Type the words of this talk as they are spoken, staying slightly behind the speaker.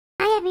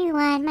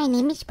everyone, my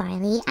name is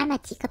Barley. I'm a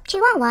teacup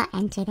Chihuahua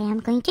and today I'm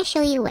going to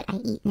show you what I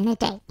eat in a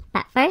day.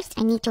 But first,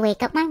 I need to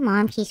wake up my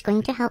mom. She's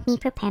going to help me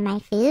prepare my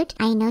food.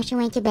 I know she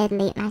went to bed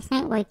late last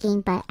night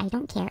working, but I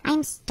don't care.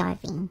 I'm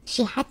starving.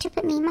 She had to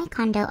put me in my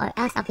condo or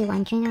else I'll be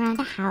wandering around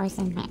the house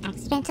and might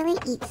accidentally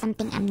eat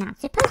something I'm not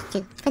supposed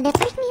to. For the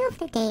first meal of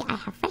the day, I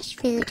have fresh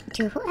food.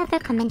 To whoever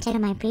commented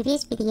on my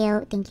previous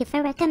video, thank you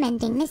for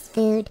recommending this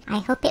food. I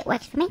hope it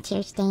works for my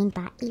tear stain,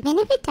 but even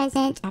if it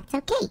doesn't, that's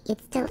okay.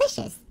 It's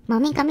delicious.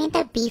 Mommy got me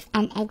the beef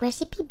and egg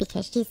recipe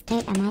because she's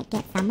scared I might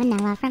get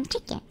salmonella from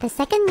chicken. The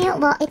second meal,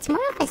 well, it's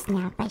more of a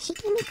snack, but she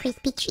gave me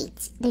crispy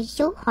treats. They're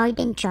so hard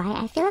and dry,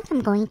 I feel like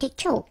I'm going to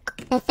choke.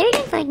 The third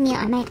and fourth meal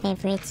are my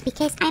favorites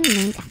because I'm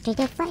named after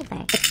their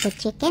flavor. It's the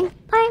chicken,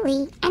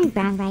 parsley, and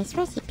brown rice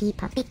recipe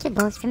puppy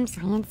kibbles from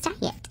Science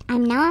Diet.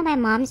 I'm now on my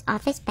mom's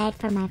office bed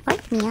for my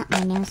fourth meal.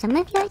 I know some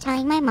of you are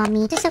telling my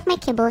mommy to soak my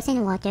kibbles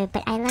in water,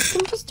 but I like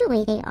them just the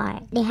way they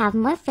are. They have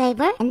more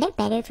flavor and they're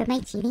better for my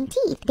teething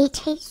teeth. They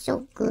taste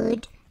so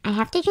good. I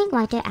have to drink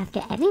water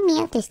after every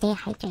meal to stay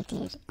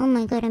hydrated. Oh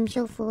my god, I'm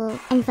so full.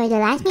 And for the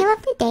last meal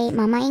of the day,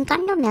 Mama ain't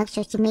got no milk,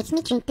 so she makes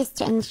me drink this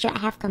to ensure I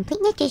have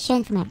complete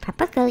nutrition for my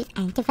proper growth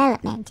and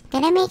development.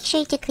 Then I make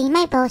sure to clean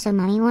my bowl so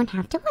Mommy won't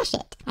have to wash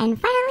it. And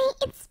finally,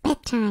 it's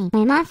bedtime.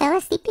 My mom fell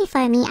asleep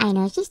before me. I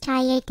know she's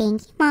tired.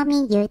 Thank you,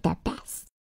 Mommy. You're the best.